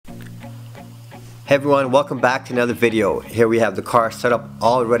Hey everyone, welcome back to another video. Here we have the car set up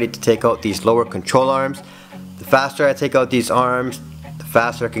all ready to take out these lower control arms. The faster I take out these arms, the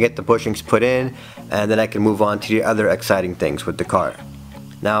faster I can get the bushings put in, and then I can move on to the other exciting things with the car.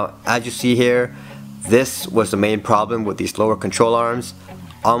 Now, as you see here, this was the main problem with these lower control arms.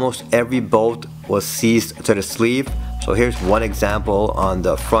 Almost every bolt was seized to the sleeve. So here's one example on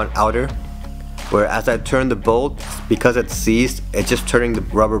the front outer, where as I turn the bolt, because it's seized, it's just turning the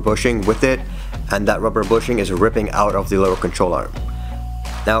rubber bushing with it, and that rubber bushing is ripping out of the lower control arm.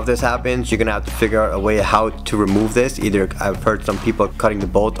 Now if this happens, you're gonna have to figure out a way how to remove this. Either I've heard some people cutting the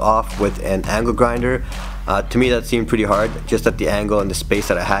bolt off with an angle grinder. To me that seemed pretty hard, just at the angle and the space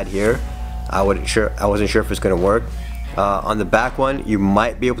that I had here. I wasn't sure if it's gonna work. On the back one, you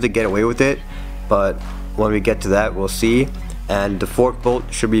might be able to get away with it, but when we get to that, we'll see. And the fork bolt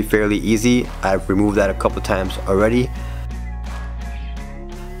should be fairly easy. I've removed that a couple times already.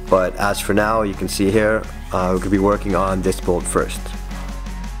 But as for now, you can see here, we're going to be working on this bolt first.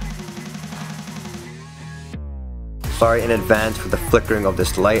 Sorry in advance for the flickering of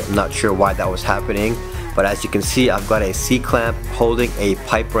this light. I'm not sure why that was happening. But as you can see, I've got a C-clamp holding a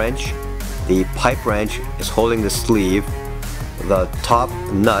pipe wrench. The pipe wrench is holding the sleeve. The top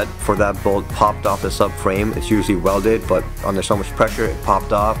nut for that bolt popped off the subframe. It's usually welded, but under so much pressure it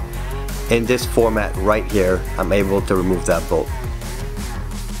popped off. In this format right here, I'm able to remove that bolt.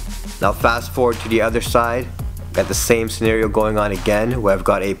 Now fast forward to the other side, got the same scenario going on again, where I've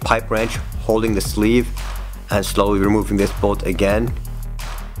got a pipe wrench holding the sleeve and slowly removing this bolt again.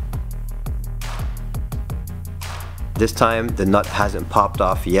 This time the nut hasn't popped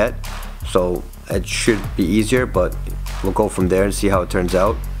off yet, so it should be easier, but we'll go from there and see how it turns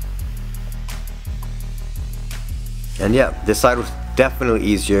out. And yeah, this side was definitely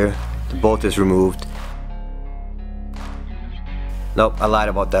easier. The bolt is removed. Nope, I lied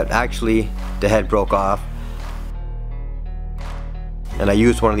about that. Actually, the head broke off. And I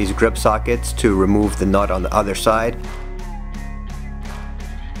used one of these grip sockets to remove the nut on the other side. So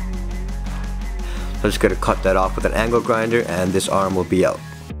I'm just going to cut that off with an angle grinder and this arm will be out.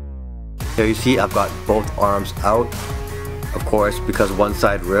 Here you see I've got both arms out. Of course, because one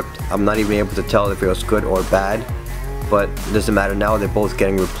side ripped, I'm not even able to tell if it was good or bad. But it doesn't matter now, they're both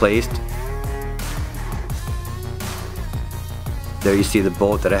getting replaced. There you see the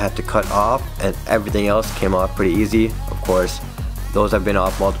bolt that I had to cut off, and everything else came off pretty easy. Of course, those have been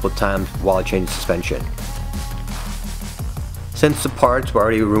off multiple times while changing suspension. Since the parts were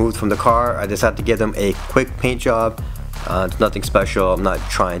already removed from the car, I just had to give them a quick paint job. It's nothing special. I'm not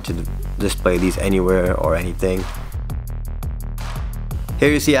trying to display these anywhere or anything.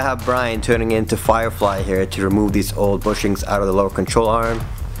 Here you see I have Brian turning into Firefly here to remove these old bushings out of the lower control arm.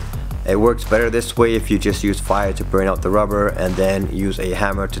 It works better this way if you just use fire to burn out the rubber and then use a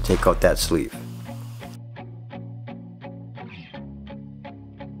hammer to take out that sleeve.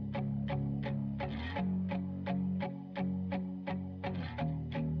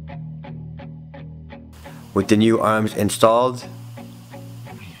 With the new arms installed,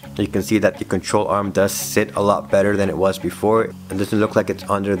 you can see that the control arm does sit a lot better than it was before. It doesn't look like it's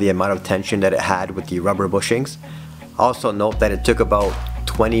under the amount of tension that it had with the rubber bushings. Also note that it took about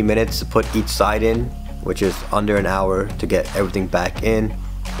 20 minutes to put each side in, which is under an hour to get everything back in,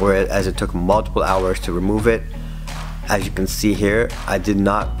 whereas it took multiple hours to remove it. As you can see here, I did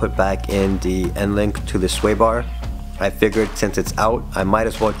not put back in the end link to the sway bar. I figured since it's out, I might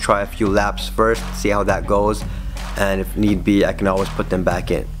as well try a few laps first, see how that goes, and if need be, I can always put them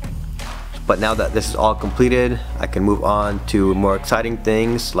back in. But now that this is all completed, I can move on to more exciting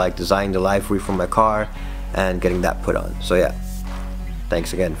things like designing the livery for my car and getting that put on. So yeah,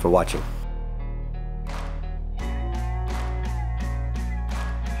 thanks again for watching.